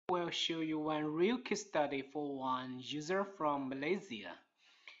will show you one real case study for one user from Malaysia.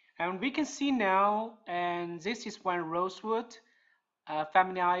 And we can see now, and this is one Rosewood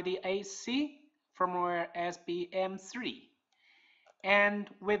family ID AC firmware SBM3. And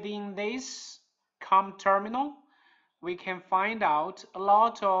within this COM terminal, we can find out a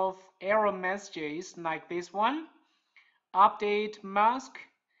lot of error messages like this one, update mask,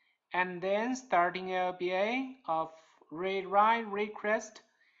 and then starting LBA of read write request,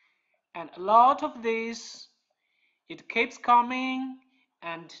 and a lot of this, it keeps coming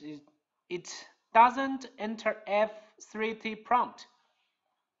and it doesn't enter F3T prompt.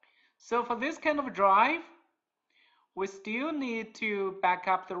 So for this kind of drive, we still need to back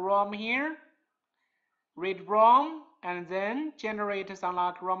up the ROM here, read ROM, and then generate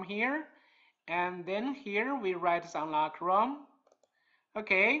unlock ROM here, and then here we write unlock ROM.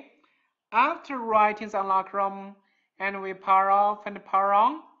 Okay, after writing unlock ROM, and we power off and power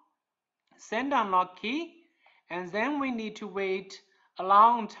on, send unlock key, and then we need to wait a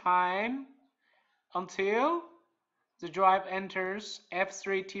long time until the drive enters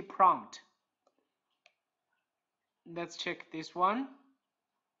F3T prompt. Let's check this one.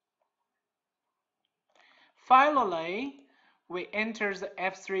 Finally, we enter the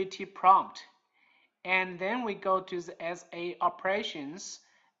F3T prompt, and then we go to the SA operations,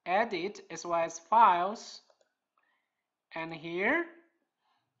 edit as well as files, and here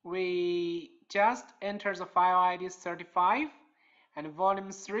we just enter the file ID 35 and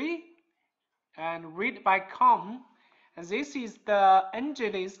volume 3 and read by COM. And this is the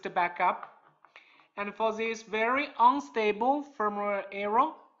nglist backup, and for this very unstable firmware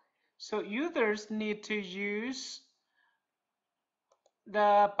error, so users need to use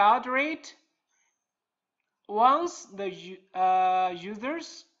the baud rate. Once the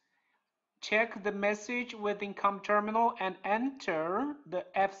users check the message within COM terminal and enter the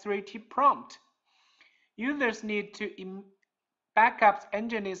F3T prompt, users need to back up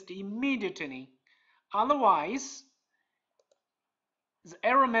nglist immediately. Otherwise, the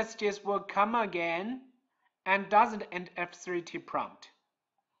error messages will come again and doesn't end F3T prompt.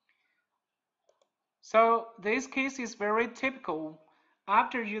 So this case is very typical.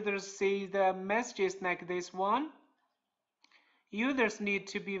 After users see the messages like this one, users need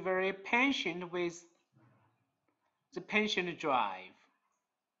to be very patient with the patient drive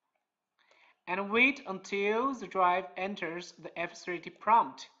and wait until the drive enters the F3T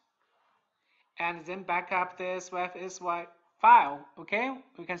prompt, and then back up the SY file. Okay,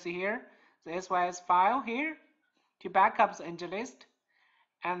 we can see here the SYS file here to back up the nglist,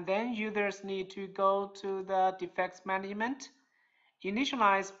 and then users need to go to the defects management,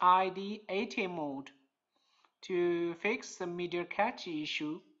 initialize ID ATM mode to fix the media cache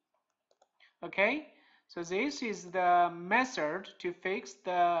issue. Okay, so this is the method to fix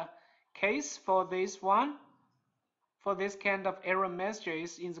the case for this one, for this kind of error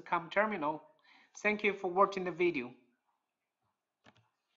messages in the COM terminal. Thank you for watching the video.